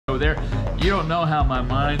there. You don't know how my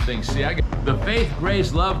mind thinks. See, the faith,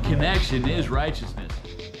 grace, love connection is righteousness.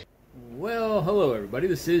 Well, hello everybody.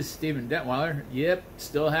 This is Stephen Detweiler. Yep,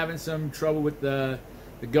 still having some trouble with the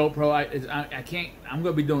GoPro. I can't. I'm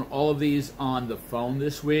going to be doing all of these on the phone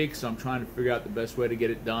this week, so I'm trying to figure out the best way to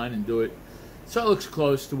get it done and do it so it looks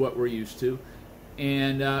close to what we're used to.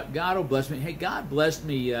 And God will bless me. Hey, God blessed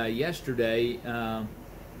me yesterday.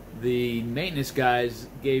 The maintenance guys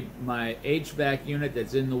gave my HVAC unit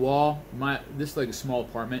that's in the wall. This is like a small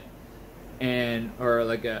apartment, or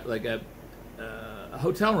like a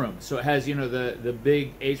hotel room. So it has, you know, the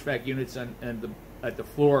big HVAC units at the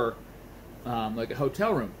floor, like a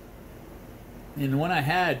hotel room. And the one I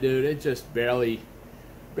had, dude, it just barely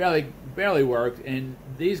worked. And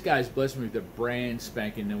these guys blessed me with a brand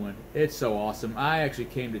spanking new one. It's so awesome. I actually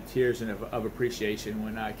came to tears of appreciation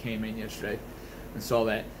when I came in yesterday and saw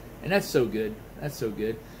that. And that's so good. That's so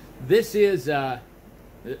good. This is our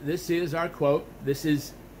quote. This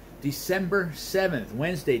is December 7th,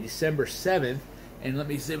 Wednesday, December 7th. And let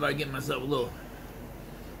me see if I get myself a little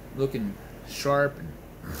looking sharp and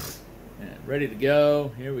ready to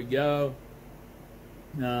go. Here we go.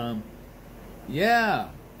 Yeah.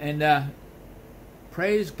 And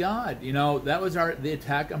praise God. You know, that was the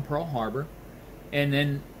attack on Pearl Harbor. And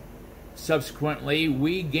then subsequently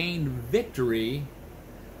we gained victory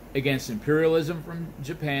against imperialism from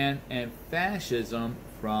Japan and fascism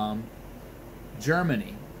from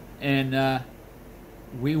Germany. And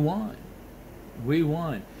we won. We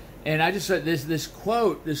won. And I just said this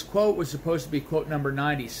quote was supposed to be quote number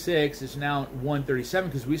 96. It's now 137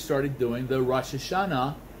 because we started doing the Rosh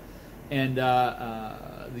Hashanah and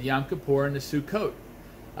the Yom Kippur and the Sukkot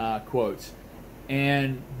quotes.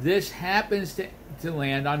 And this happens to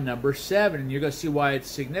land on number 7. And you're going to see why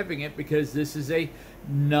it's significant, because this is a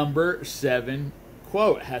number 7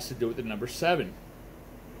 quote. It has to do with the number 7.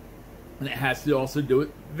 And it has to also do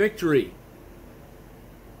with victory.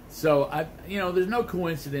 So, there's no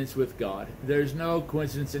coincidence with God. There's no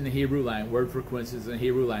coincidence in the Hebrew language, word for coincidence in the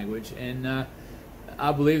Hebrew language. And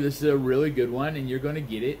I believe this is a really good one, and you're going to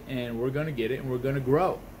get it, and we're going to get it, and we're going to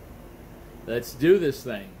grow. Let's do this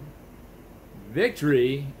thing.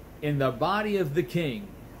 Victory in the body of the King.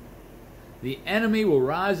 The enemy will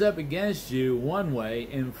rise up against you one way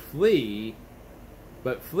and flee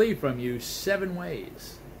from you 7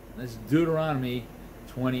 ways. That's Deuteronomy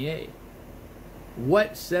 28.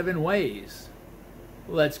 What 7 ways?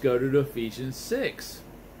 Let's go to Ephesians 6.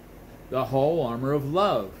 The whole armor of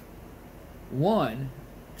love. 1,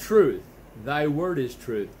 truth. Thy word is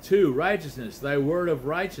truth. 2, righteousness. Thy word of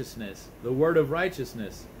righteousness. The word of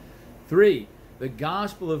righteousness. 3, the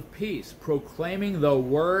gospel of peace, proclaiming the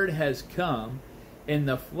word has come in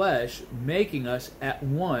the flesh, making us at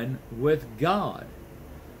one with God.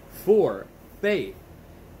 4, faith.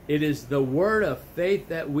 It is the word of faith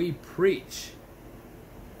that we preach.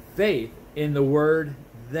 Faith in the word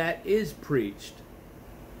that is preached.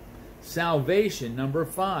 Salvation, number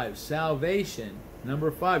 5. Salvation,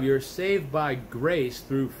 number 5. You're saved by grace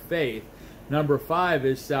through faith. Number 5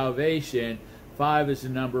 is salvation. 5 is the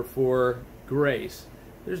number for grace.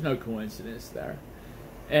 There's no coincidence there.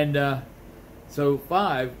 And so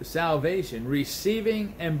 5, salvation,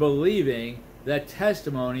 receiving and believing the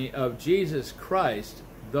testimony of Jesus Christ,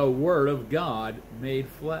 the Word of God made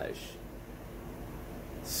flesh.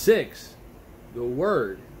 6, the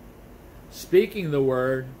Word, speaking the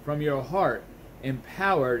Word from your heart,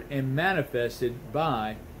 empowered and manifested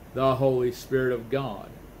by the Holy Spirit of God.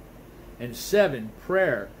 And 7,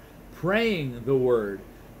 prayer, praying the Word,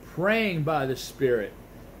 praying by the Spirit,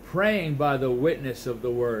 praying by the witness of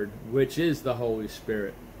the Word, which is the Holy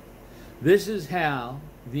Spirit. This is how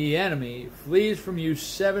the enemy flees from you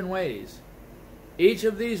 7 ways. Each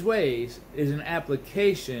of these ways is an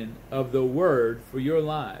application of the Word for your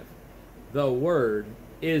life. The Word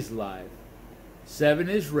is life. 7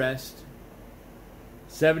 is rest.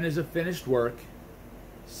 7 is a finished work.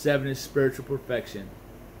 7 is spiritual perfection.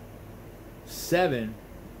 7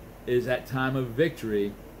 is that time of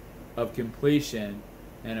victory, of completion,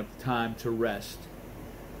 and of time to rest.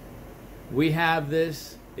 We have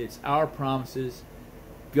this. It's our promises.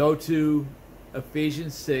 Go to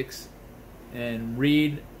Ephesians 6 and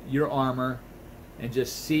read your armor and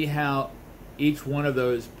just see how each one of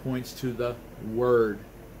those points to the Word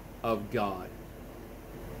of God.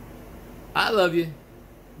 I love you.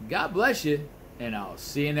 God bless you. And I'll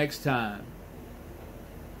see you next time.